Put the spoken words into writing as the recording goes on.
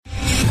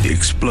The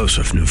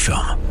explosive new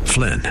film,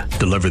 Flynn,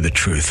 deliver the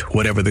truth,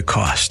 whatever the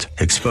cost,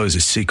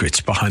 exposes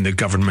secrets behind the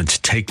government's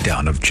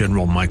takedown of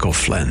General Michael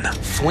Flynn.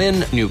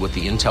 Flynn knew what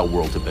the intel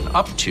world had been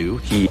up to.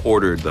 He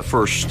ordered the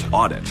first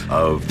audit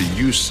of the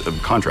use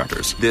of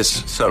contractors.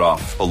 This set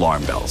off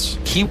alarm bells.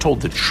 He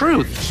told the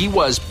truth. He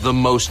was the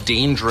most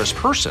dangerous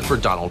person for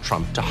Donald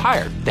Trump to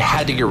hire. They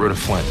had to get rid of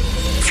Flynn.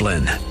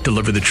 Flynn,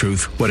 deliver the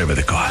truth, whatever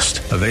the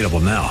cost. Available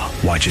now.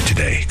 Watch it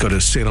today. Go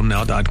to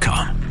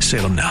salemnow.com.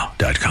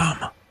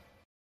 salemnow.com.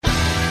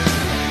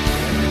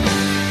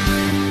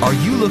 Are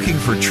you looking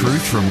for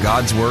truth from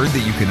God's Word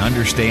that you can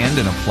understand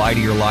and apply to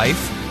your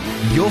life?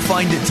 You'll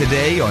find it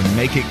today on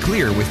Make It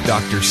Clear with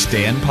Dr.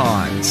 Stan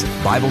Ponz,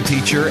 Bible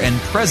teacher and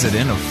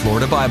president of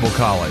Florida Bible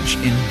College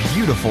in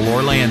beautiful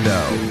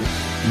Orlando.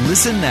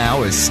 Listen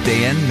now as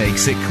Stan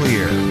makes it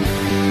clear.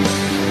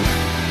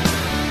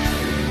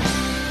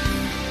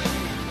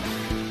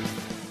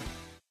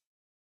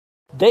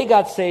 They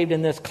got saved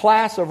in this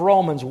class of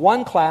Romans,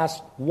 one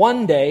class,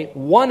 one day,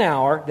 1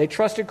 hour. They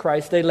trusted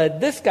Christ. They led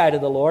this guy to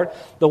the Lord.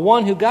 The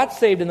one who got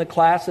saved in the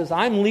class says,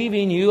 I'm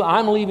leaving you,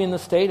 I'm leaving the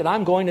state, and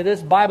I'm going to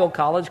this Bible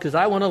college because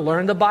I want to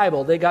learn the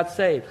Bible. They got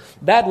saved.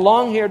 That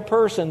long-haired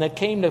person that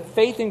came to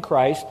faith in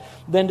Christ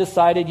then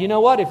decided, you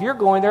know what, if you're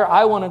going there,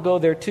 I want to go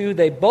there too.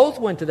 They both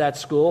went to that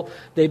school.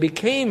 They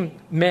became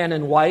man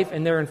and wife,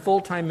 and they're in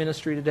full-time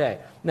ministry today.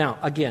 Now,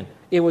 again,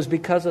 it was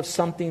because of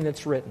something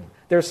that's written.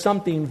 There's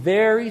something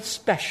very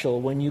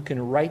special when you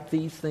can write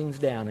these things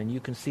down and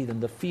you can see them,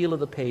 the feel of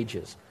the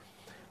pages.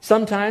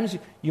 Sometimes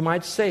you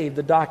might save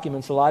the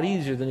documents a lot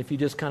easier than if you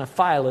just kind of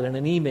file it in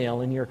an email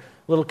in your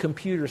little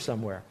computer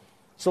somewhere.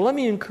 So let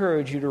me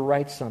encourage you to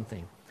write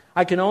something.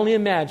 I can only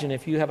imagine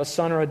if you have a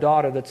son or a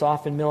daughter that's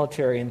off in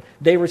military and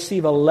they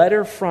receive a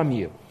letter from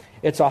you.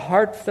 It's a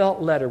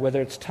heartfelt letter,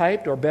 whether it's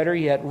typed or better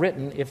yet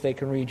written if they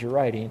can read your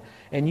writing.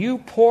 And you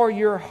pour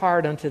your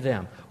heart unto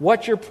them,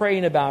 what you're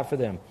praying about for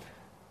them,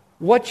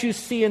 what you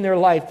see in their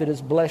life that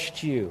has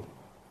blessed you,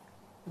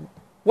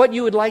 what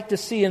you would like to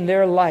see in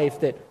their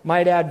life that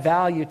might add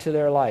value to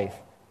their life,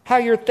 how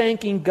you're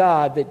thanking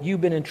God that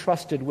you've been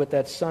entrusted with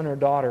that son or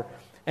daughter.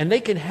 And they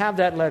can have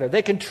that letter.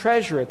 They can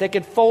treasure it. They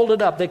could fold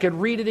it up. They could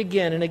read it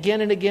again and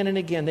again and again and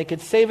again. They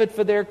could save it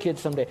for their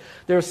kids someday.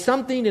 There's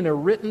something in a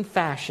written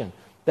fashion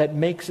that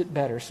makes it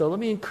better. So let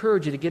me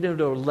encourage you to get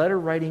into a letter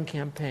writing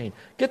campaign.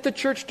 Get the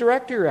church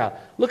directory out.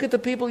 Look at the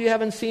people you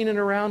haven't seen and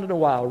around in a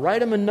while.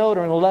 Write them a note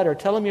or a letter.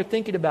 Tell them you're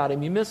thinking about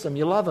them. You miss them.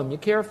 You love them. You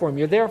care for them.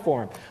 You're there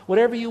for them.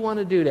 Whatever you want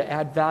to do to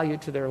add value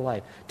to their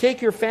life.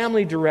 Take your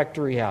family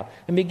directory out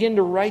and begin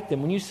to write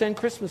them. When you send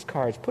Christmas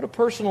cards, put a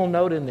personal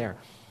note in there.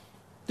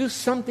 Do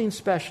something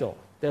special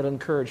that'll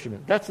encourage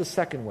them. That's the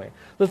second way.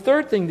 The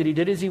third thing that he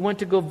did is he went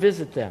to go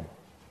visit them.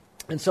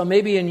 And so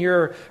maybe in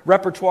your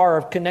repertoire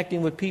of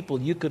connecting with people,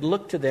 you could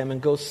look to them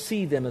and go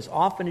see them as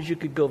often as you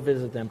could go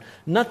visit them.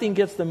 Nothing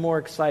gets them more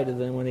excited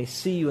than when they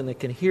see you and they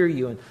can hear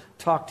you and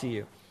talk to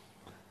you.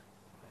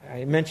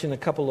 I mentioned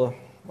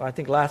I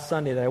think last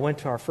Sunday that I went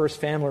to our first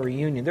family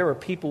reunion. There were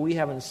people we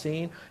haven't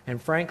seen, and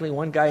frankly,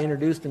 one guy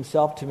introduced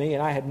himself to me,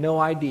 and I had no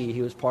idea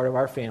he was part of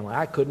our family.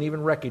 I couldn't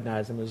even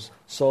recognize him. It was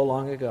so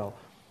long ago.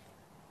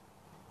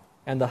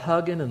 And the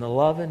hugging and the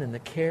loving and the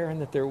caring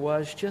that there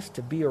was just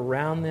to be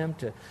around them,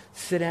 to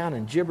sit down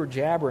and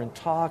jibber-jabber and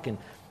talk and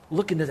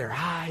look into their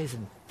eyes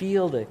and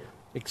feel the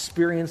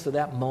experience of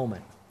that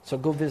moment. So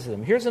go visit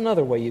them. Here's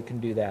another way you can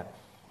do that.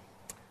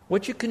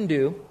 What you can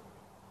do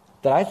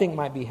that I think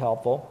might be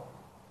helpful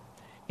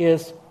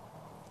is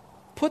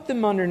put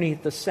them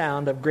underneath the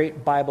sound of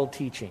great Bible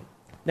teaching.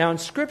 Now in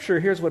Scripture,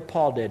 here's what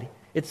Paul did.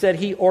 It said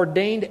he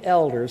ordained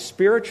elders,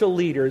 spiritual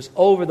leaders,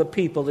 over the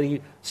people that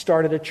he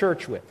started a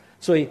church with.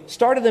 So he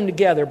started them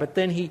together, but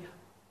then he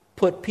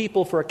put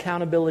people for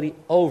accountability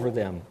over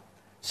them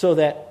so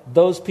that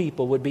those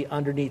people would be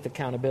underneath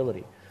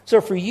accountability. So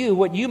for you,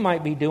 what you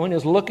might be doing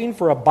is looking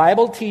for a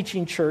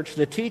Bible-teaching church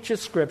that teaches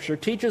Scripture,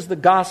 teaches the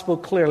gospel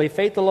clearly,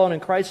 faith alone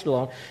and Christ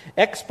alone,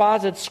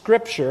 exposits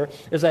Scripture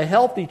as a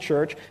healthy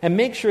church, and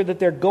make sure that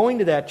they're going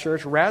to that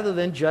church rather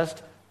than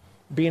just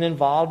being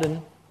involved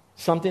in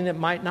something that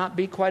might not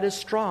be quite as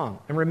strong.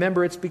 And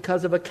remember, it's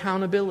because of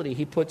accountability.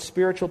 He put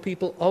spiritual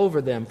people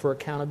over them for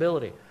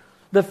accountability.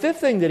 The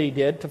fifth thing that he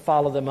did to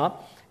follow them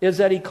up is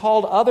that he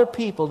called other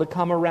people to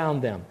come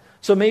around them.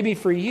 So maybe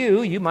for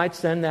you, you might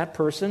send that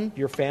person,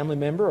 your family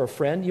member or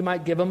friend, you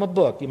might give them a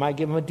book, you might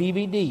give them a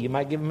DVD, you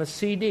might give them a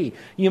CD.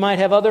 You might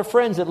have other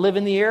friends that live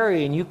in the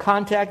area and you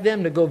contact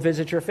them to go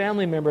visit your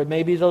family member.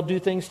 Maybe they'll do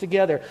things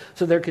together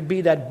so there could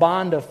be that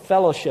bond of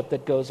fellowship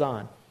that goes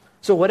on.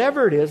 So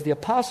whatever it is, the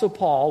Apostle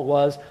Paul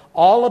was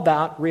all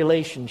about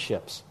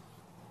relationships.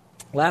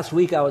 Last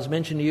week I was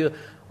mentioning to you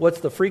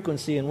what's the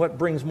frequency and what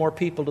brings more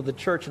people to the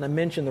church. And I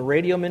mentioned the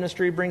radio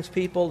ministry brings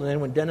people. And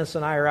then when Dennis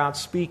and I are out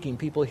speaking,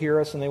 people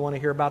hear us and they want to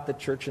hear about the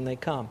church and they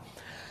come.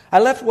 I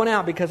left one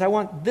out because I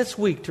want this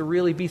week to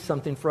really be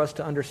something for us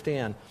to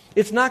understand.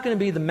 It's not going to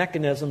be the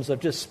mechanisms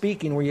of just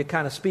speaking where you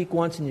kind of speak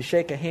once and you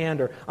shake a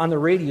hand, or on the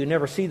radio you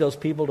never see those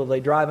people till they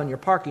drive on your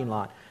parking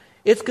lot.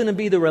 It's going to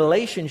be the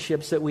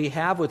relationships that we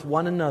have with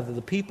one another,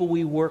 the people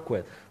we work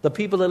with, the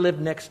people that live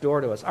next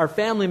door to us, our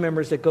family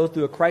members that go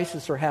through a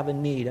crisis or have a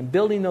need. And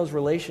building those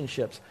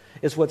relationships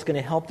is what's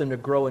going to help them to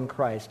grow in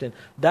Christ. And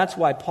that's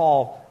why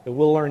Paul, that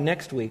we'll learn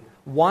next week,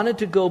 wanted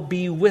to go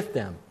be with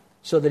them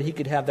so that he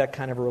could have that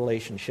kind of a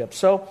relationship.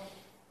 So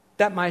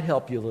that might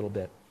help you a little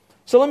bit.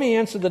 So let me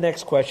answer the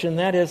next question.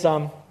 That is,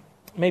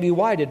 maybe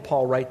why did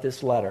Paul write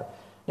this letter?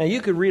 Now,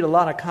 you could read a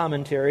lot of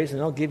commentaries, and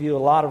they'll give you a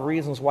lot of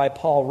reasons why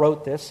Paul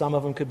wrote this. Some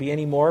of them could be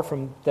any more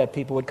from that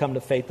people would come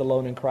to faith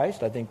alone in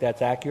Christ. I think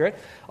that's accurate.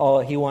 Oh,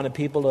 he wanted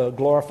people to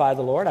glorify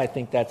the Lord. I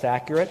think that's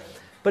accurate.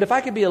 But if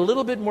I could be a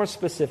little bit more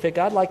specific,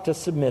 I'd like to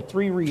submit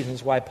 3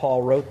 reasons why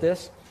Paul wrote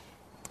this.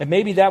 And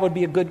maybe that would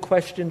be a good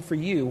question for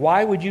you.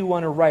 Why would you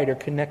want to write or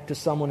connect to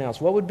someone else?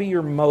 What would be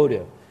your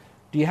motive?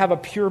 Do you have a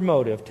pure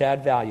motive to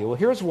add value? Well,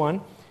 here's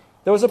one.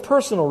 There was a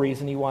personal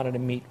reason he wanted to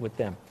meet with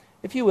them.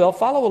 If you will,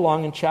 follow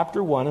along in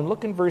chapter 1 and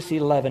look in verse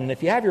 11. And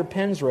if you have your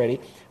pens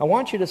ready, I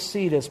want you to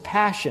see this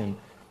passion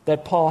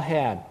that Paul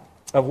had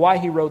of why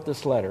he wrote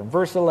this letter.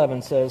 Verse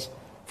 11 says,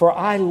 "For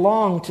I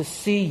long to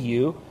see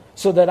you,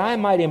 so that I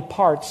might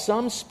impart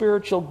some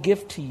spiritual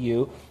gift to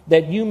you,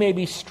 that you may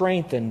be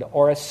strengthened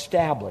or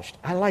established."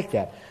 I like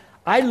that.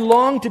 I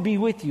long to be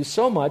with you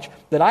so much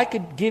that I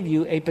could give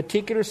you a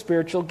particular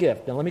spiritual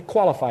gift. Now let me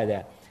qualify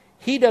that.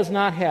 He does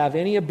not have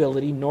any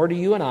ability, nor do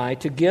you and I,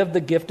 to give the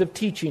gift of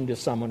teaching to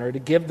someone, or to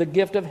give the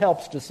gift of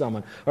helps to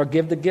someone, or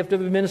give the gift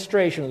of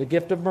administration, or the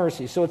gift of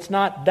mercy. So it's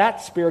not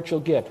that spiritual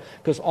gift,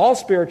 because all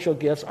spiritual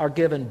gifts are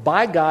given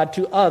by God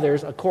to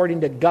others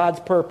according to God's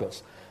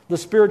purpose. The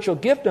spiritual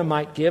gift I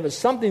might give is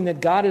something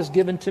that God has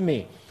given to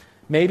me.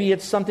 Maybe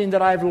it's something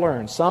that I've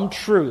learned, some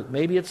truth.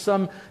 Maybe it's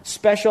some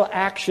special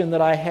action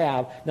that I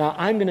have. Now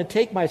I'm going to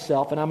take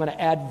myself and I'm going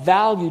to add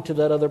value to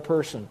that other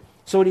person.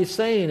 So what he's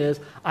saying is,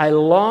 I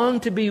long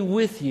to be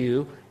with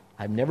you.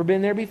 I've never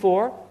been there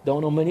before,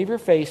 don't know many of your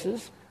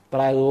faces, but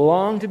I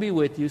long to be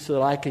with you so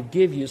that I could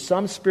give you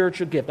some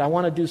spiritual gift. I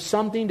want to do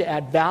something to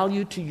add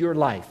value to your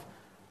life.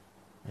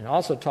 And it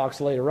also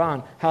talks later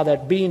on how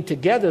that being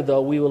together,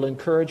 though, we will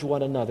encourage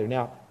one another.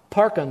 Now,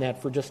 park on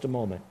that for just a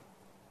moment.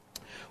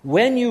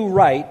 When you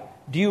write,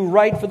 do you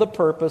write for the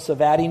purpose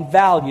of adding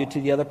value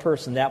to the other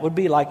person? That would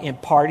be like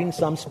imparting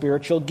some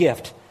spiritual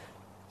gift,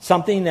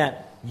 something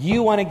that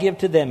you want to give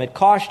to them. It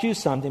costs you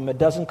something, but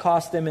doesn't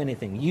cost them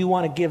anything. You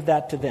want to give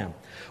that to them.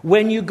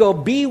 When you go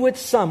be with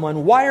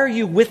someone, why are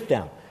you with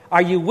them?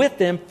 Are you with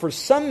them for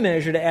some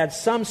measure to add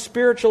some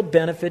spiritual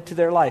benefit to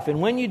their life?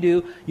 And when you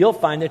do, you'll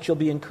find that you'll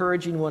be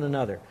encouraging one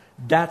another.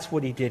 That's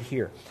what he did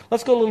here.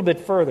 Let's go a little bit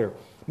further.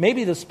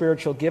 Maybe the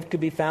spiritual gift could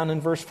be found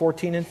in verse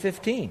 14 and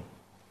 15.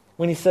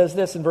 When he says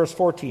this in verse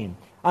 14,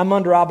 "I'm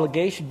under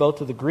obligation both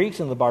to the Greeks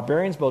and the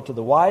barbarians, both to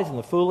the wise and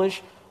the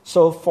foolish.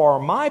 So for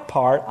my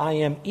part, I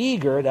am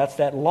eager," that's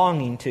that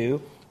longing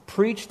to,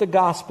 "preach the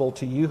gospel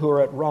to you who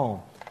are at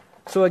Rome."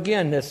 So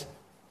again, this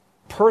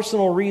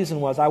personal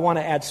reason was, I want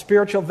to add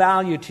spiritual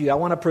value to you. I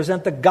want to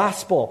present the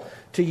gospel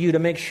to you to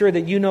make sure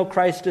that you know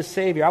Christ as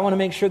Savior. I want to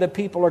make sure that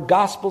people are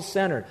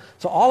gospel-centered.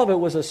 So all of it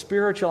was a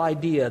spiritual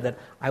idea that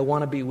I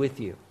want to be with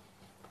you.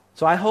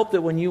 So I hope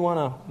that when you want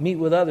to meet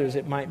with others,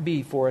 it might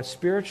be for a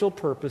spiritual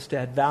purpose to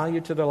add value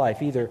to their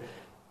life, either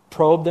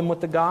probe them with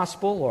the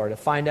gospel, or to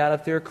find out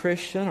if they're a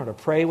Christian, or to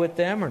pray with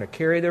them, or to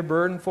carry their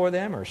burden for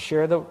them, or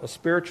share a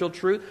spiritual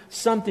truth,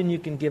 something you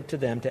can give to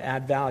them to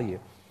add value.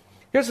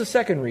 Here's the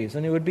second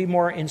reason. It would be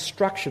more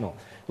instructional.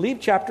 Leave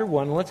chapter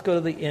 1, and let's go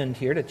to the end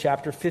here, to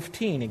chapter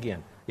 15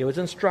 again. It was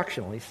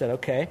instructional. He said,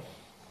 okay,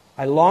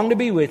 I long to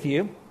be with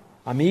you.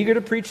 I'm eager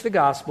to preach the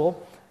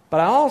gospel, but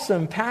I also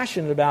am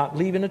passionate about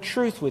leaving a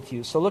truth with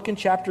you. So look in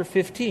chapter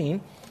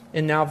 15,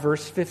 and now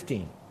verse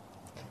 15.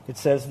 It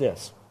says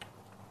this,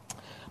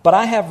 "But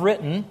I have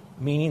written,"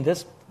 meaning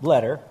this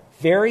letter,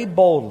 "very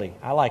boldly."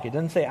 I like it. It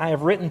doesn't say, "I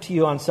have written to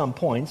you on some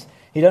points."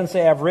 He doesn't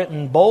say, "I've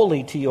written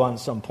boldly to you on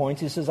some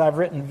points." He says, "I've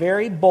written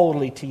very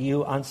boldly to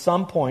you on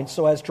some points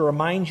so as to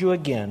remind you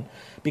again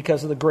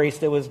because of the grace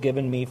that was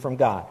given me from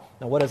God."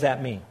 Now, what does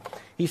that mean?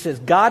 He says,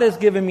 God has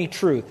given me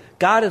truth.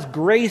 God has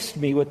graced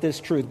me with this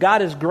truth.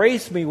 God has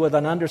graced me with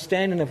an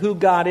understanding of who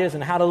God is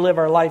and how to live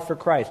our life for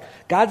Christ.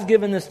 God's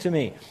given this to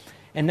me.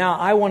 And now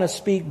I want to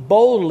speak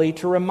boldly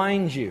to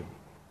remind you.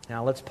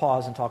 Now, let's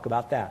pause and talk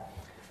about that.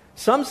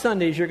 Some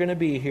Sundays you're going to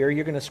be here,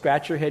 you're going to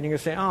scratch your head and you're going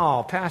to say,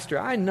 "Oh, Pastor,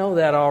 I know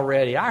that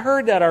already. I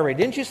heard that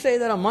already. Didn't you say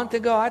that a month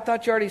ago? I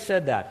thought you already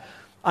said that."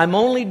 I'm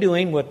only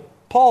doing what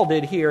Paul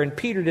did here and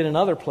Peter did in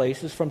other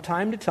places. From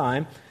time to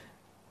time,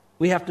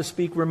 we have to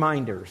speak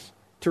reminders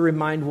to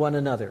remind one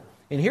another.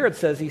 And here it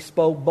says he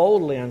spoke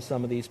boldly on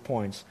some of these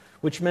points,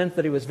 which meant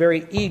that he was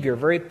very eager,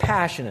 very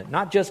passionate,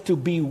 not just to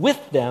be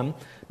with them,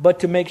 but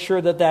to make sure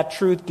that that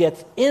truth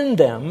gets in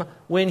them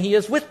when he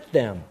is with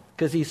them,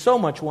 because he so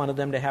much wanted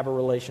them to have a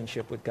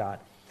relationship with God.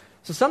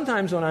 So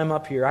sometimes when I'm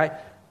up here,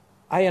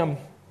 I am,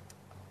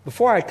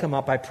 before I come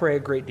up, I pray a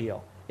great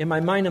deal. in my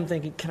mind I'm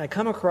thinking, can I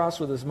come across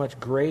with as much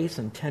grace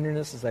and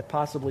tenderness as I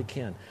possibly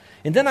can?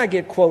 And then I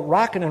get, quote,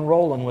 rocking and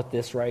rolling with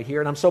this right here,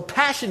 and I'm so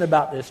passionate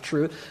about this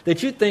truth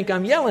that you think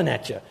I'm yelling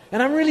at you.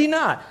 And I'm really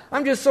not.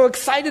 I'm just so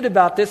excited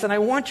about this, and I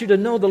want you to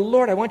know the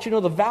Lord. I want you to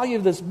know the value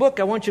of this book.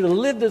 I want you to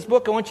live this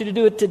book. I want you to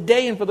do it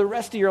today and for the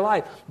rest of your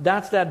life.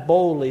 That's that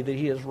boldly that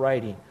he is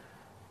writing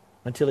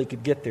until he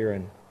could get there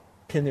and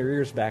pin their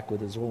ears back with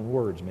his own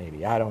words,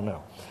 maybe. I don't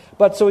know.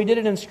 But so he did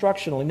it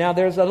instructionally. Now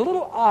there's a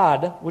little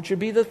odd, which would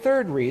be the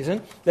third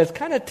reason, that's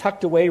kind of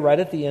tucked away right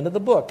at the end of the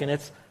book, and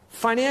it's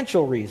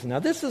financial reason. Now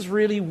this is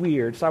really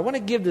weird, so I want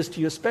to give this to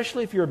you,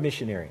 especially if you're a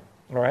missionary.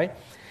 All right?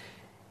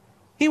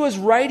 He was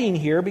writing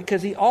here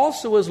because he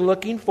also was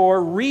looking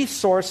for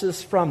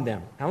resources from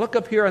them. Now look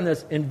up here on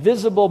this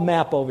invisible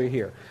map over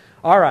here.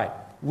 All right.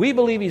 We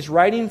believe he's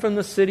writing from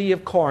the city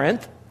of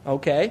Corinth,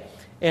 okay?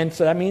 And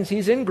so that means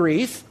he's in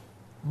Greece.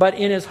 But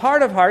in his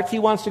heart of hearts, he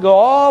wants to go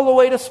all the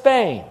way to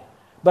Spain.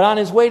 But on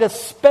his way to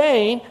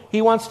Spain,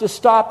 he wants to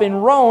stop in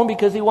Rome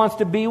because he wants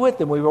to be with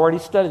them. We've already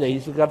studied that.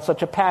 He's got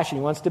such a passion.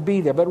 He wants to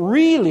be there. But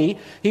really,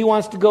 he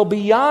wants to go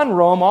beyond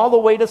Rome all the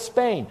way to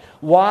Spain.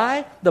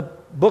 Why? The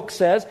book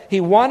says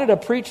he wanted to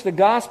preach the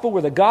gospel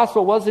where the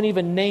gospel wasn't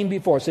even named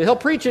before. So he'll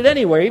preach it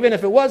anywhere, even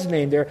if it was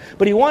named there.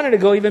 But he wanted to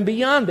go even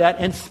beyond that.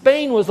 And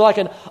Spain was like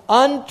an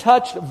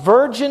untouched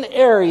virgin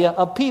area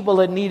of people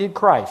that needed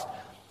Christ.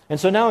 And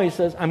so now he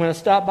says, I'm going to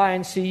stop by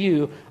and see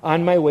you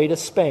on my way to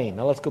Spain.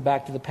 Now let's go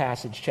back to the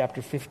passage,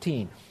 chapter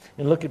 15,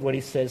 and look at what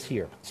he says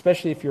here,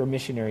 especially if you're a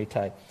missionary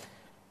type.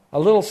 A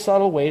little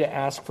subtle way to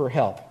ask for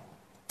help.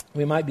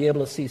 We might be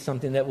able to see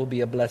something that will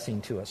be a blessing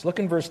to us. Look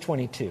in verse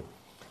 22.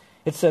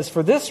 It says,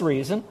 for this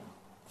reason,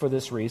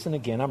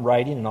 again, I'm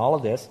writing in all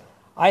of this,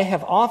 I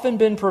have often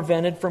been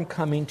prevented from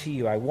coming to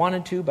you. I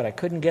wanted to, but I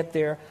couldn't get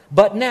there.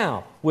 But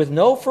now, with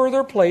no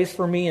further place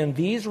for me in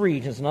these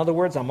regions, in other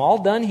words, I'm all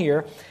done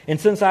here, and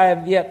since I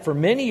have yet for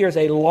many years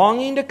a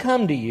longing to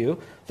come to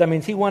you, that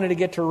means he wanted to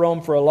get to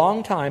Rome for a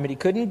long time, and he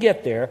couldn't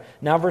get there.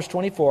 Now verse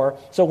 24,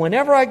 so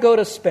whenever I go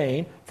to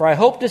Spain, for I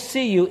hope to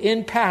see you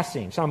in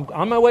passing. So I'm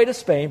on my way to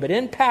Spain, but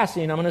in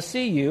passing I'm going to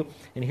see you,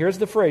 and here's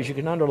the phrase, you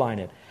can underline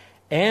it,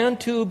 and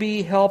to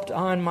be helped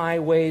on my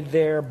way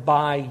there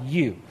by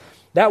you.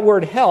 That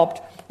word helped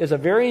is a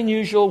very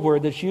unusual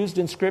word that's used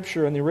in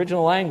Scripture in the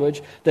original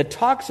language that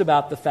talks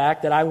about the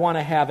fact that I want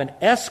to have an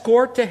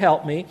escort to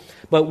help me,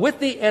 but with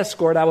the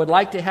escort I would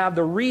like to have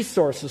the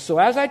resources. So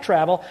as I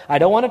travel, I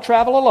don't want to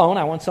travel alone.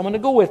 I want someone to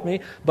go with me,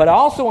 but I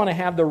also want to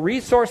have the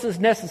resources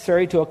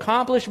necessary to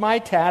accomplish my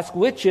task,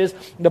 which is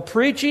the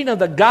preaching of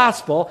the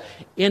gospel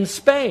in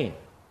Spain.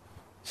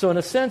 So in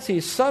a sense,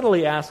 he's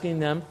subtly asking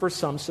them for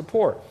some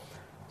support.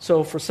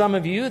 So for some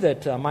of you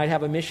that might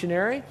have a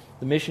missionary,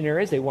 the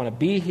missionaries, they want to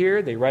be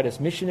here. They write us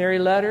missionary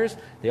letters.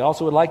 They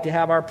also would like to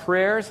have our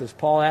prayers, as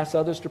Paul asks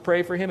others to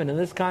pray for him. And in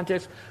this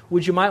context,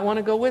 you might want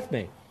to go with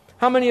me?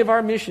 How many of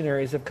our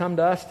missionaries have come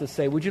to us to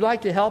say, would you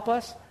like to help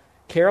us?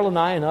 Carol and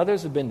I and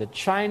others have been to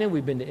China.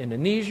 We've been to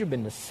Indonesia.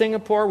 Been to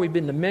Singapore. We've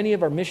been to many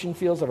of our mission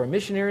fields of our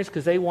missionaries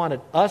because they wanted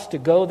us to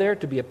go there,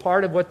 to be a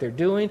part of what they're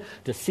doing,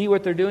 to see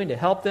what they're doing, to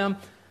help them,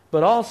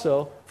 but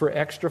also for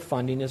extra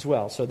funding as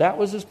well. So that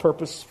was his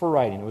purpose for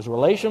writing. It was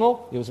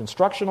relational, it was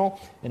instructional,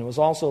 and it was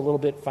also a little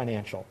bit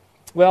financial.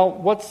 Well,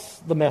 what's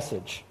the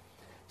message?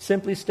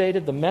 Simply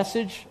stated, the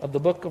message of the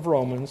book of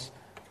Romans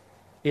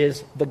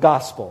is the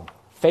gospel.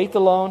 Faith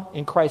alone,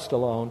 in Christ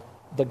alone,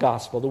 the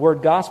gospel. The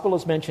word gospel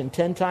is mentioned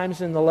 10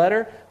 times in the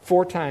letter,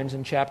 4 times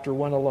in chapter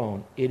 1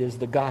 alone. It is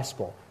the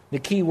gospel. The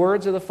key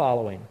words are the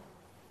following.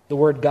 The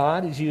word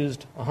God is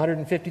used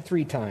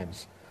 153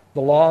 times. The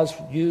law is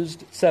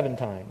used 7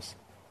 times.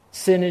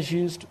 Sin is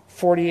used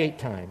 48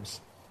 times.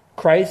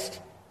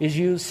 Christ is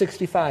used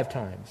 65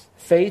 times.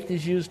 Faith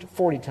is used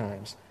 40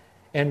 times.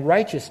 And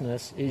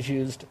righteousness is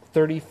used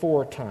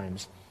 34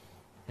 times.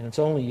 And it's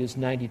only used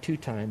 92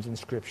 times in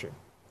Scripture.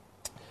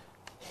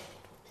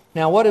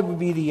 Now, what would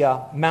be the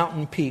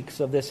mountain peaks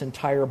of this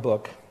entire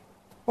book?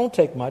 Won't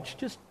take much.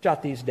 Just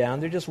jot these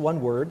down. They're just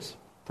one words,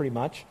 pretty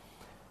much.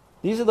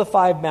 These are the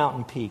 5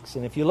 mountain peaks.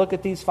 And if you look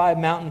at these 5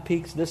 mountain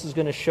peaks, this is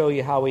going to show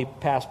you how we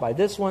pass by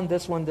this one,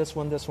 this one, this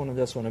one, this one, and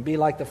this one. It'd be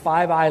like the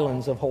 5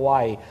 islands of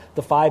Hawaii,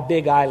 the 5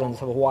 big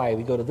islands of Hawaii.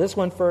 We go to this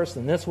one first,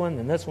 and this one,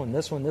 and this one,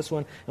 this one, this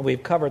one, and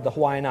we've covered the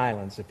Hawaiian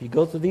Islands. If you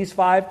go through these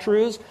 5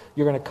 truths,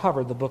 you're going to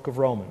cover the book of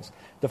Romans.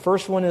 The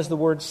first one is the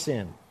word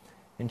sin.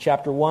 In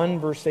chapter 1,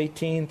 verse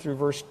 18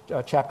 through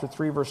chapter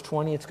 3, verse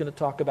 20, it's going to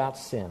talk about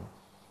sin.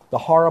 The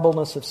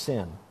horribleness of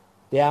sin.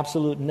 The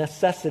absolute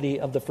necessity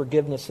of the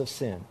forgiveness of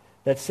sin.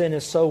 That sin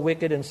is so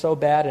wicked and so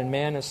bad, and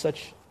man is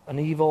such an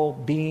evil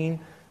being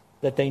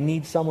that they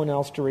need someone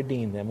else to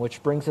redeem them,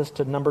 which brings us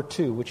to number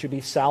 2, which would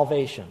be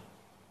salvation.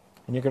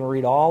 And you're going to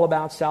read all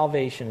about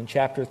salvation in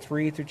chapter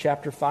 3 through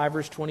chapter 5,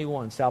 verse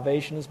 21.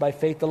 Salvation is by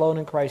faith alone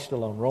in Christ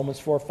alone. Romans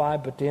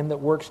 4:5, but to him that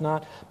works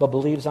not, but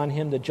believes on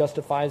him that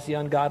justifies the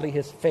ungodly,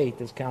 his faith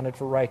is counted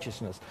for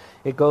righteousness.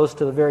 It goes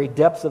to the very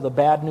depths of the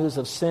bad news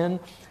of sin,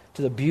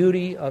 to the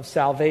beauty of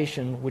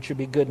salvation, which would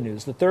be good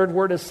news. The third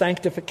word is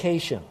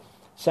sanctification.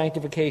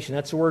 Sanctification,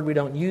 that's a word we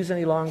don't use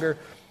any longer.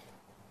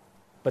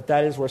 but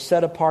that is we're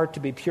set apart to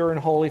be pure and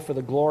holy for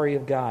the glory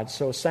of God.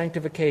 So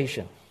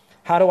sanctification.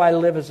 How do I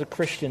live as a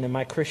Christian in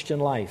my Christian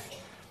life?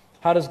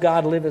 How does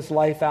God live His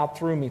life out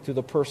through me through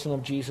the person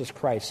of Jesus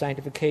Christ?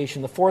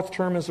 Sanctification. The fourth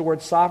term is the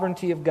word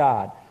sovereignty of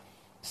God.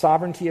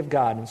 Sovereignty of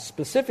God. And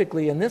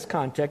specifically in this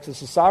context, it's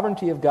the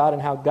sovereignty of God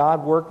and how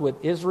God worked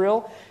with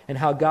Israel and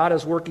how God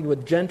is working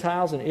with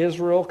Gentiles and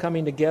Israel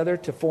coming together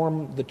to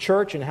form the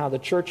church and how the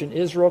church and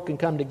Israel can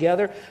come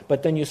together.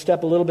 But then you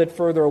step a little bit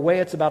further away.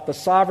 It's about the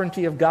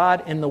sovereignty of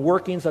God and the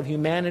workings of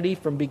humanity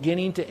from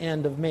beginning to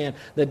end of man.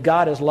 That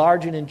God is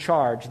large and in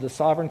charge. The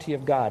sovereignty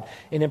of God.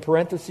 And in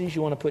parentheses,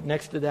 you want to put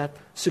next to that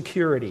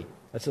security.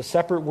 That's a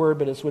separate word,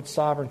 but it's with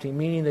sovereignty,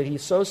 meaning that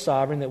He's so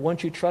sovereign that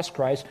once you trust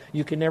Christ,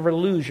 you can never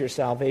lose your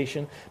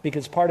salvation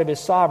because part of His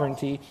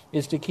sovereignty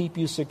is to keep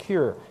you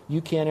secure.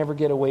 You can't ever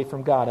get away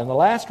from God. And the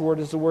last word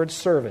is the word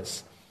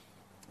service.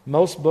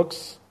 Most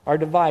books are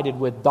divided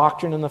with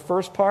doctrine in the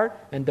first part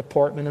and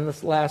deportment in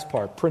the last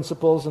part.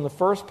 Principles in the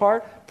first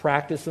part,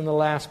 practice in the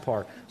last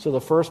part. So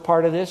the first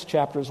part of this,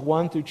 chapters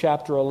 1 through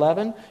chapter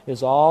 11,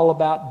 is all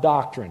about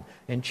doctrine.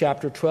 In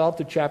chapter 12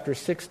 to chapter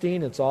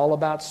 16, it's all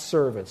about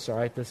service. All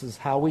right, this is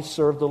how we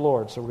serve the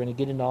Lord. So we're going to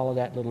get into all of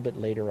that a little bit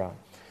later on.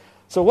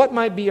 So what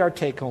might be our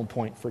take-home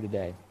point for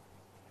today?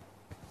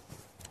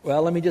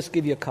 Well, let me just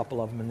give you a couple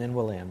of them and then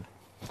we'll end.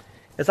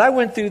 As I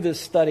went through this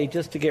study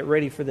just to get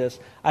ready for this,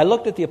 I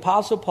looked at the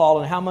Apostle Paul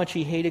and how much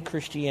he hated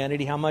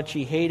Christianity, how much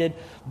he hated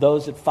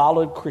those that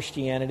followed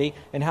Christianity,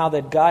 and how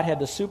that God had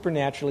to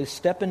supernaturally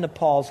step into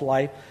Paul's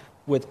life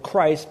with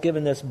Christ,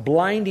 giving this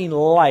blinding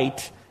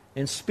light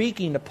and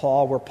speaking to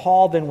Paul, where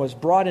Paul then was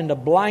brought into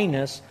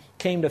blindness,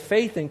 came to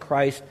faith in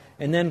Christ,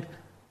 and then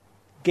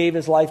gave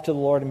his life to the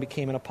Lord and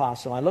became an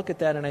apostle. I look at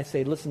that and I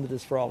say, listen to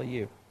this for all of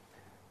you.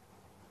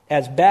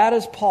 As bad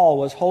as Paul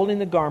was holding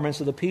the garments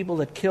of the people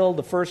that killed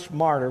the first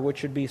martyr,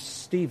 which would be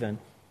Stephen,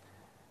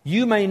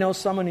 you may know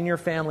someone in your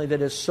family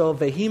that is so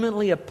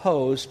vehemently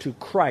opposed to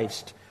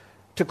Christ,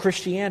 to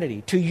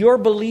Christianity, to your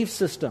belief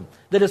system,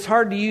 that it's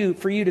hard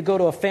for you to go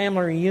to a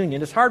family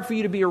reunion. It's hard for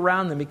you to be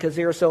around them because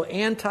they are so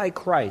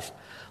anti-Christ.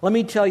 Let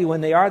me tell you,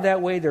 when they are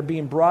that way, they're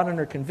being brought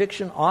under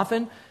conviction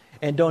often.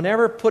 And don't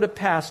ever put it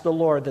past the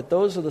Lord that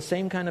those are the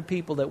same kind of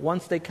people that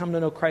once they come to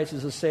know Christ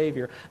as a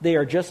Savior, they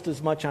are just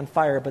as much on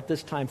fire, but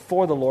this time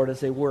for the Lord as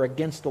they were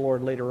against the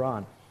Lord later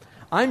on.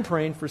 I'm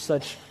praying for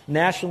such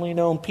nationally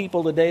known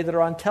people today that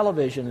are on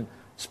television and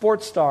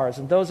sports stars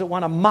and those that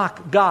want to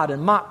mock God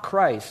and mock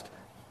Christ.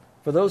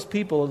 For those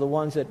people are the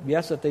ones that,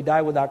 yes, if they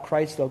die without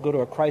Christ, they'll go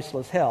to a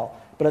Christless hell.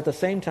 But at the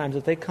same time,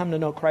 if they come to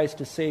know Christ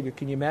as Savior,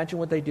 can you imagine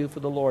what they do for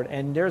the Lord?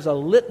 And there's a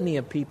litany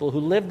of people who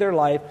lived their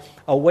life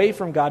away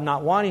from God,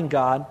 not wanting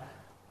God,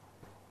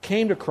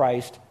 came to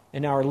Christ,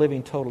 and now are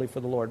living totally for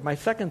the Lord. My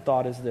second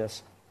thought is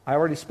this. I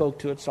already spoke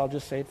to it, so I'll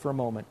just say it for a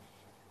moment.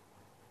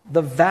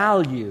 The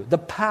value, the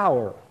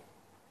power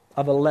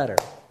of a letter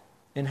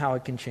and how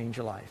it can change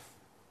a life.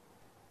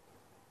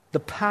 The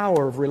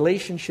power of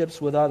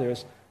relationships with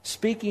others,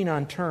 speaking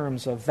on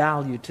terms of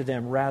value to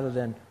them rather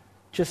than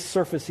just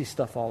surfacey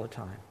stuff all the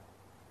time.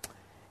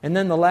 And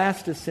then the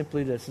last is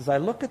simply this. As I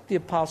look at the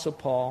Apostle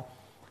Paul,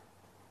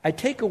 I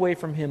take away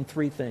from him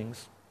three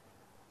things.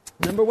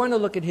 Number one, I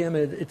look at him,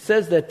 it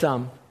says that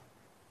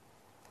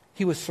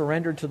he was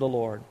surrendered to the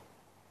Lord.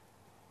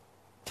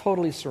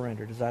 Totally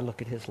surrendered as I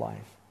look at his life.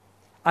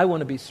 I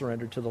want to be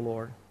surrendered to the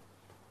Lord.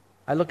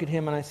 I look at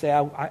him and I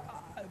say,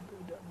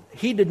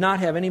 he did not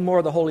have any more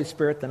of the Holy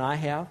Spirit than I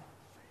have.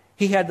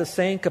 He had the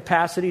same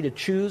capacity to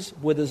choose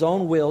with his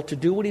own will to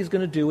do what he's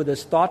going to do with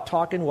his thought,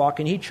 talk, and walk,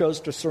 and he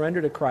chose to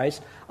surrender to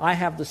Christ. I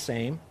have the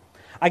same.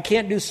 I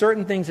can't do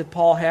certain things that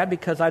Paul had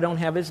because I don't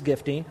have his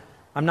gifting.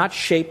 I'm not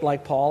shaped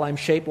like Paul. I'm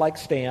shaped like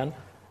Stan.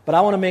 But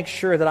I want to make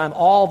sure that I'm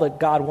all that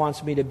God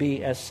wants me to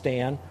be as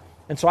Stan.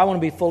 And so I want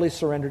to be fully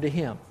surrendered to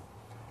him.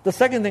 The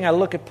second thing I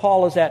look at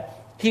Paul is that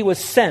he was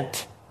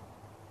sent.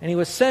 And he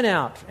was sent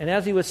out. And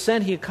as he was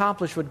sent, he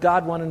accomplished what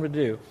God wanted him to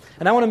do.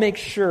 And I want to make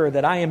sure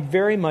that I am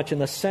very much in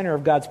the center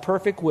of God's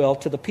perfect will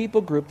to the people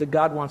group that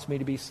God wants me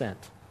to be sent.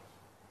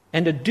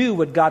 And to do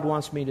what God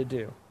wants me to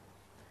do.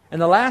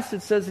 And the last,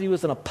 it says that he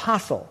was an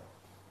apostle.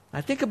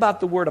 I think about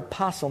the word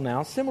apostle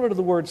now, similar to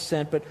the word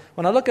sent, but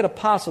when I look at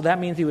apostle, that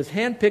means he was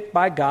handpicked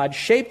by God,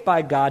 shaped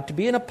by God to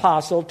be an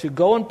apostle, to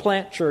go and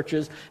plant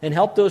churches and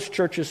help those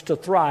churches to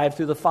thrive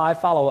through the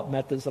 5 follow-up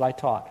methods that I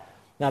taught.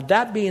 Now,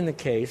 that being the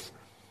case,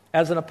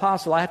 as an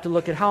apostle, I have to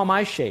look at how am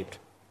I shaped.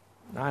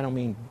 I don't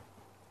mean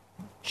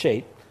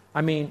shape.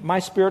 I mean my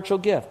spiritual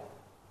gift,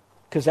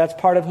 because that's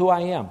part of who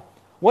I am.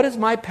 What is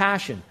my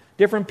passion?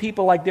 Different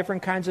people like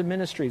different kinds of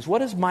ministries.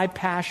 What is my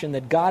passion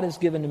that God has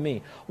given to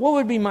me? What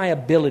would be my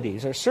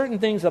abilities? There are certain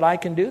things that I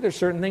can do. There are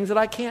certain things that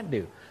I can't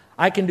do.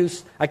 I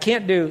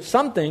can't do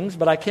some things,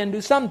 but I can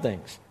do some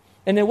things.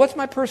 And then what's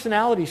my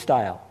personality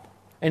style?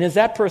 And is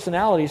that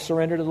personality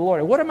surrendered to the Lord?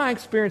 And what are my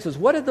experiences?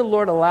 What did the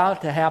Lord allow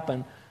to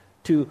happen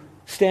to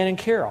Stan and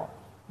Carol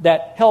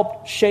that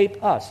helped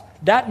shape us?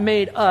 That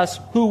made us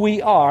who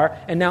we are.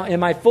 And now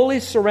am I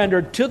fully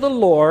surrendered to the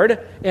Lord,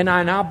 and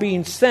I'm now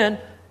being sent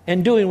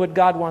and doing what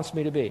God wants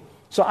me to be?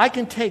 So I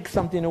can take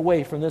something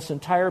away from this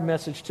entire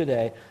message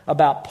today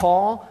about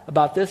Paul,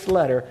 about this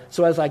letter.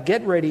 So as I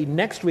get ready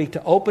next week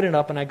to open it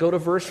up and I go to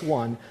verse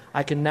 1,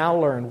 I can now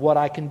learn what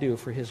I can do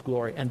for His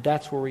glory. And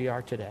that's where we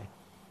are today.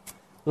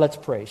 Let's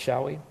pray,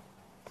 shall we?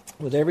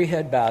 With every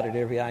head bowed and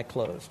every eye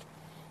closed.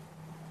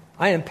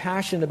 I am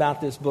passionate about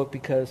this book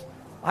because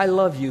I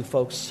love you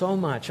folks so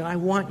much, and I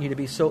want you to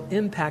be so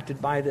impacted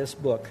by this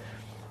book.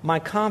 My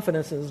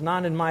confidence is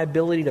not in my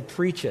ability to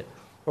preach it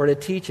or to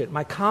teach it.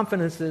 My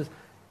confidence is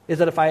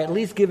that if I at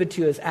least give it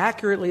to you as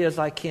accurately as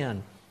I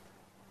can,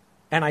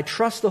 and I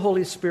trust the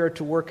Holy Spirit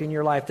to work in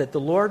your life, that the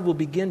Lord will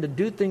begin to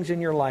do things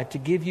in your life to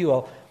give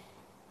you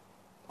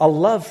a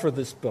love for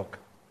this book.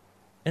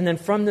 And then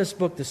from this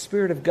book, the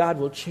Spirit of God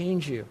will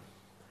change you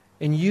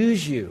and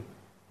use you,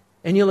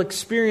 and you'll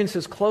experience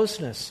His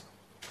closeness.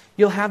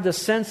 You'll have the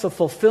sense of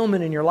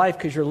fulfillment in your life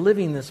because you're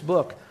living this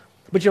book.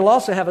 But you'll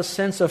also have a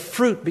sense of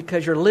fruit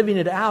because you're living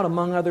it out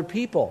among other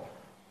people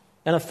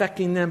and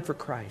affecting them for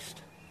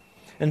Christ.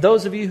 And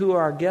those of you who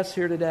are our guests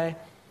here today,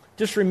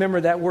 just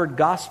remember that word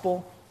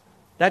gospel.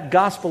 That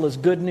gospel is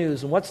good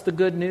news. And what's the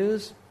good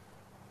news?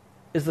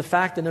 Is the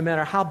fact that no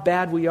matter how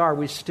bad we are,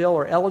 we still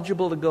are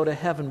eligible to go to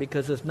heaven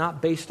because it's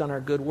not based on our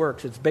good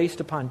works. It's based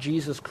upon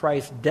Jesus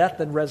Christ's death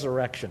and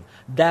resurrection.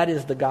 That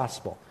is the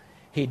gospel.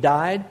 He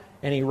died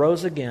and He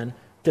rose again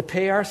to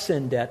pay our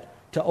sin debt,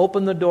 to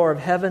open the door of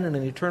heaven and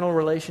an eternal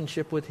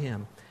relationship with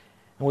Him.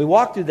 And we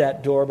walk through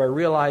that door by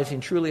realizing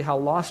truly how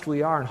lost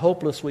we are and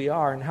hopeless we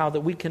are and how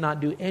that we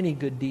cannot do any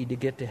good deed to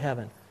get to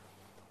heaven.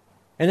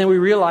 And then we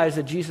realize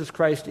that Jesus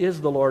Christ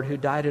is the Lord who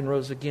died and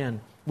rose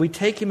again. We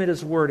take Him at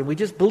His word and we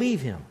just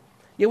believe Him.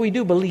 Yeah, we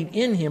do believe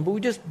in Him, but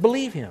we just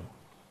believe Him.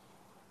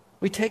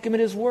 We take Him at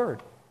His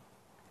word.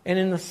 And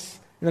in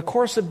the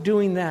course of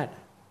doing that,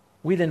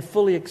 we then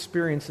fully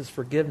experience His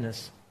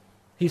forgiveness.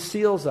 He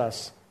seals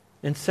us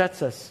and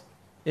sets us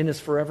in His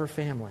forever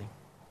family.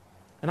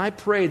 And I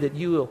pray that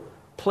you will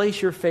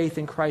place your faith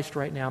in Christ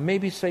right now.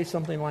 Maybe say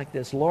something like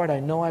this: Lord, I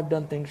know I've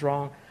done things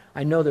wrong.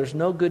 I know there's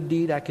no good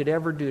deed I could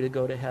ever do to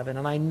go to heaven.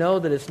 And I know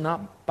that it's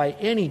not by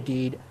any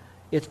deed,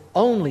 it's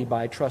only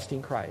by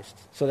trusting Christ.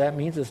 So that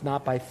means it's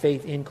not by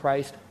faith in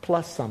Christ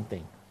plus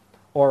something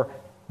or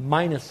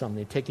minus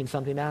something, taking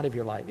something out of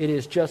your life. It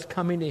is just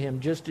coming to Him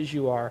just as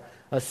you are,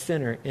 a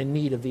sinner in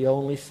need of the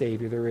only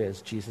Savior there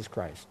is, Jesus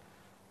Christ.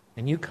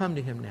 And you come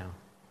to Him now.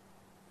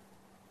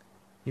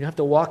 You don't have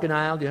to walk an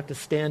aisle. You don't have to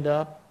stand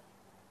up.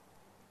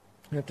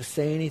 You don't have to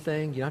say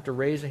anything. You don't have to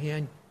raise a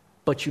hand.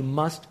 But you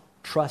must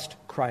trust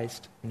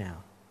Christ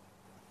now.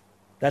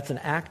 That's an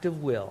act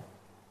of will.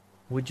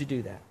 Would you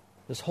do that?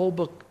 This whole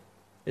book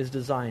is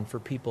designed for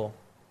people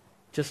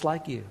just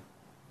like you,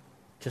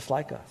 just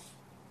like us.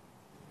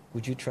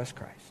 Would you trust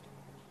Christ?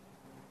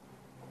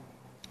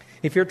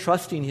 If you're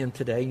trusting Him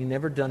today, you've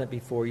never done it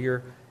before,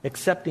 you're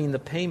accepting the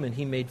payment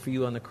He made for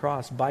you on the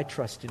cross by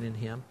trusting in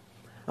Him.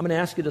 I'm going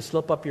to ask you to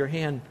slip up your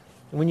hand.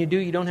 And when you do,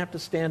 you don't have to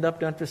stand up,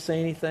 don't have to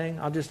say anything.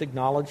 I'll just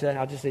acknowledge that.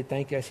 I'll just say,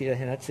 thank you, I see that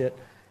hand, that's it.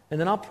 And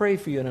then I'll pray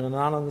for you in an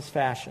anonymous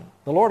fashion.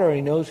 The Lord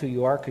already knows who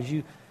you are because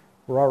you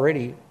were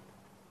already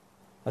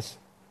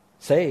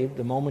saved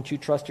the moment you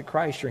trusted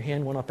Christ. Your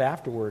hand went up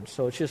afterwards.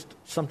 So it's just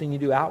something you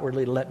do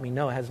outwardly to let me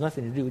know. It has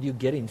nothing to do with you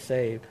getting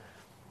saved,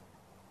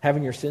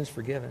 having your sins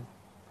forgiven.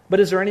 But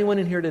is there anyone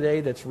in here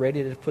today that's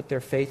ready to put their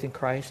faith in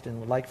Christ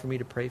and would like for me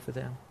to pray for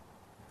them?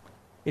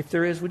 If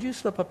there is, would you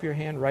slip up your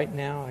hand right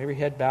now? Every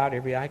head bowed,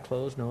 every eye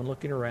closed, no one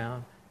looking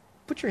around.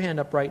 Put your hand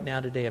up right now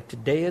today. If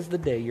today is the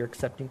day you're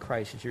accepting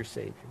Christ as your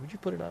Savior, would you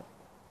put it up?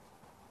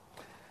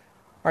 All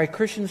right,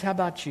 Christians, how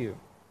about you?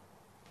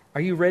 Are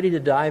you ready to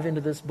dive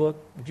into this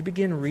book? Would you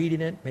begin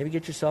reading it? Maybe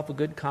get yourself a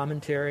good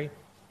commentary.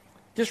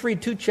 Just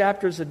read 2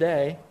 chapters a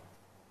day,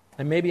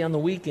 and maybe on the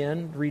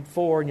weekend, read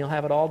 4, and you'll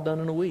have it all done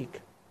in a week.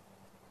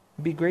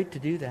 It'd be great to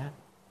do that.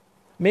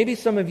 Maybe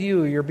some of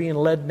you, you're being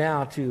led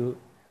now to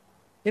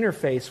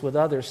interface with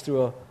others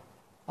through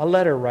a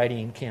letter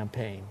writing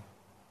campaign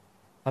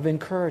of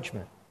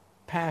encouragement,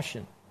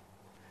 passion.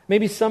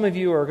 Maybe some of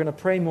you are going to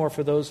pray more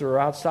for those who are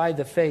outside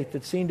the faith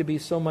that seem to be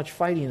so much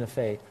fighting the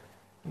faith.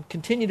 And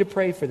continue to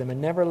pray for them and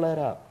never let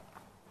up.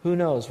 Who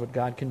knows what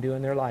God can do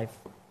in their life?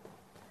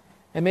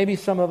 And maybe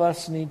some of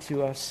us need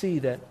to see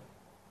that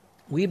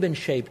we've been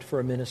shaped for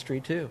a ministry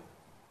too.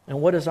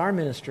 And what is our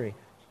ministry?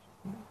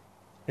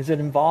 Is it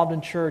involved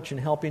in church and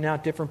helping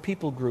out different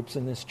people groups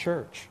in this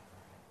church?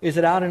 Is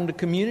it out in the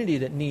community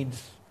that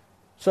needs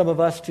some of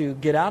us to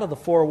get out of the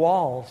 4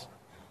 walls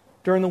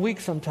during the week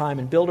sometime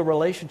and build a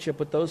relationship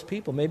with those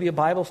people? Maybe a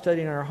Bible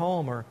study in our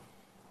home, or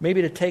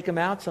maybe to take them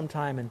out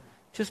sometime and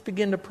just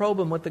begin to probe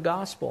them with the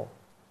gospel.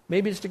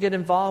 Maybe it's to get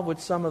involved with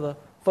some of the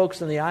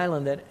folks on the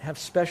island that have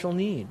special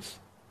needs.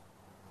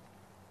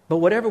 But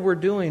whatever we're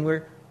doing,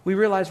 we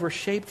realize we're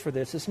shaped for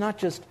this. It's not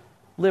just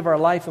live our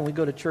life and we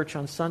go to church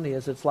on Sunday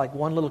as it's like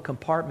one little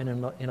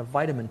compartment in a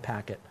vitamin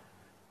packet.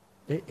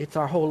 It's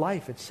our whole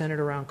life. It's centered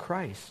around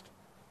Christ.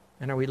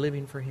 And are we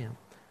living for Him?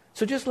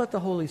 So just let the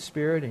Holy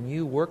Spirit and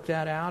you work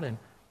that out, and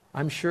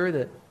I'm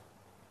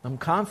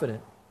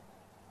confident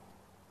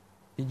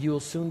that you will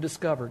soon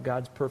discover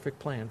God's perfect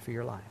plan for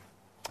your life.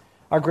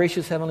 Our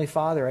gracious Heavenly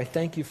Father, I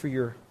thank you for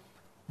your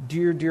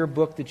dear, dear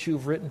book that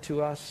you've written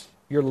to us,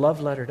 your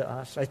love letter to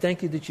us. I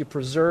thank you that you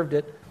preserved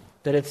it,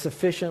 that it's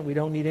sufficient. We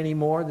don't need any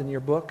more than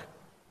your book.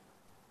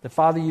 The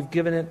Father, you've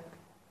given it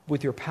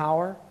with your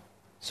power.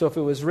 So if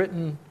it was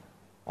written,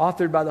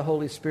 authored by the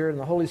Holy Spirit, and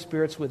the Holy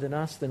Spirit's within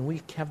us, then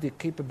we have the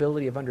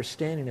capability of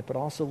understanding it, but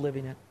also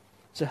living it.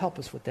 So help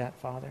us with that,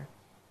 Father.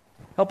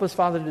 Help us,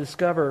 Father, to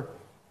discover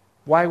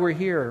why we're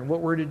here and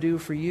what we're to do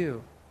for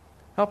you.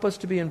 Help us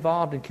to be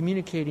involved in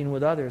communicating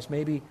with others,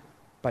 maybe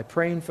by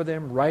praying for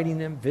them, writing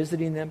them,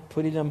 visiting them,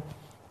 putting them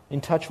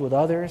in touch with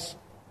others,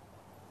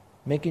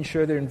 making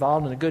sure they're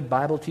involved in a good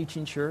Bible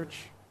teaching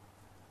church.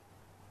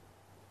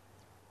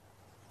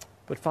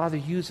 But Father,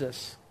 use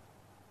us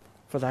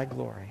for thy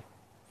glory.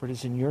 For it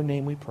is in your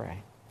name we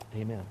pray.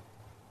 Amen.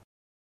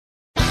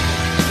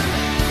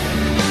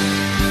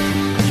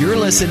 You're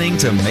listening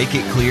to Make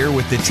It Clear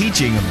with the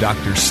teaching of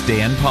Dr.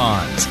 Stan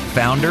Ponz,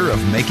 founder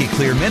of Make It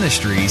Clear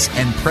Ministries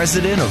and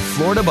president of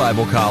Florida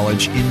Bible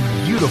College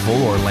in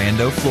beautiful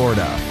Orlando,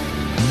 Florida.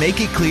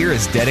 Make It Clear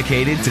is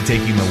dedicated to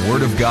taking the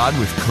Word of God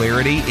with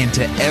clarity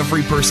into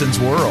every person's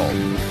world.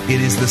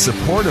 It is the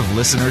support of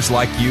listeners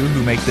like you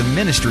who make the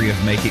ministry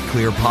of Make It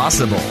Clear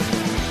possible.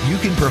 You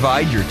can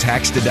provide your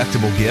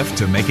tax-deductible gift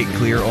to Make It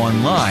Clear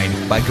online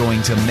by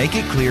going to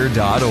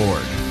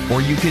makeitclear.org. Or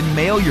you can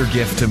mail your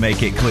gift to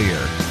Make It Clear,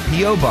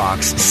 P.O.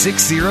 Box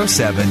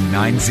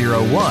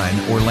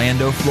 607901,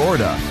 Orlando,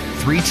 Florida,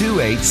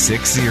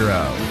 32860.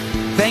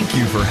 Thank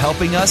you for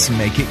helping us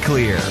make it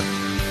clear.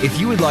 If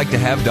you would like to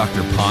have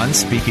Dr. Ponz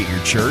speak at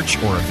your church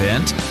or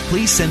event,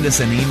 please send us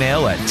an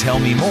email at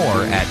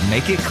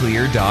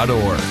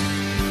tellmemore@makeitclear.org.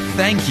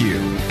 Thank you,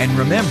 and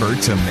remember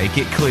to make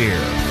it clear.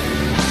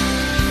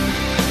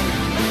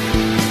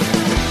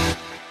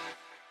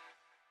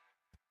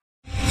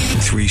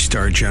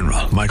 Three-star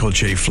General Michael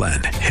J.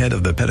 Flynn, head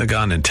of the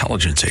Pentagon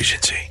Intelligence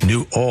Agency,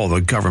 knew all the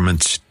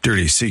government's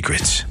dirty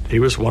secrets. He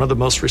was one of the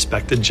most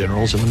respected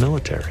generals in the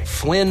military.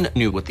 Flynn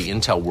knew what the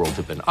intel world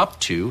had been up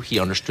to. He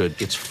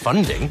understood its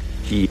funding.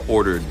 He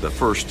ordered the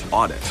first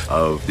audit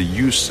of the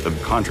use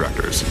of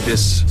contractors.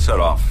 This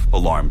set off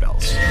alarm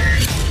bells.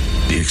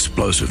 The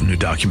explosive new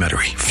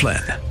documentary,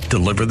 Flynn,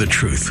 Deliver the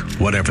Truth,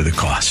 Whatever the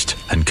Cost,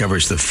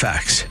 uncovers the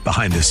facts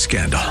behind this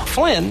scandal.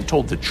 Flynn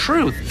told the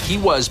truth. He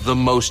was the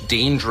most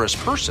dangerous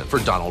person for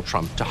Donald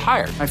Trump to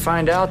hire. I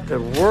find out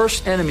the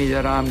worst enemy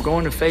that I'm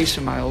going to face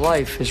in my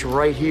life is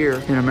right here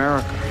in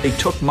America. They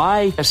took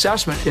my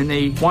assessment and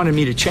they wanted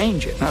me to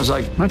change it. And I was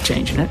like, I'm not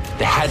changing it.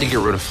 They had to get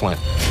rid of Flynn.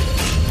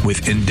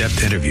 With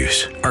in-depth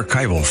interviews,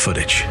 archival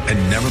footage,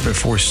 and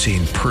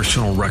never-before-seen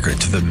personal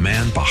records of the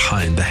man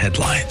behind the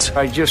headlines.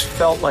 I just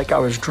felt like I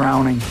was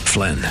drowning.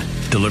 Flynn,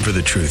 Deliver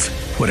the Truth,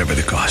 Whatever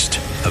the Cost.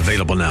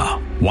 Available now.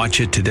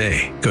 Watch it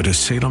today. Go to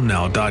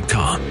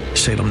salemnow.com.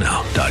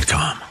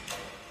 salemnow.com.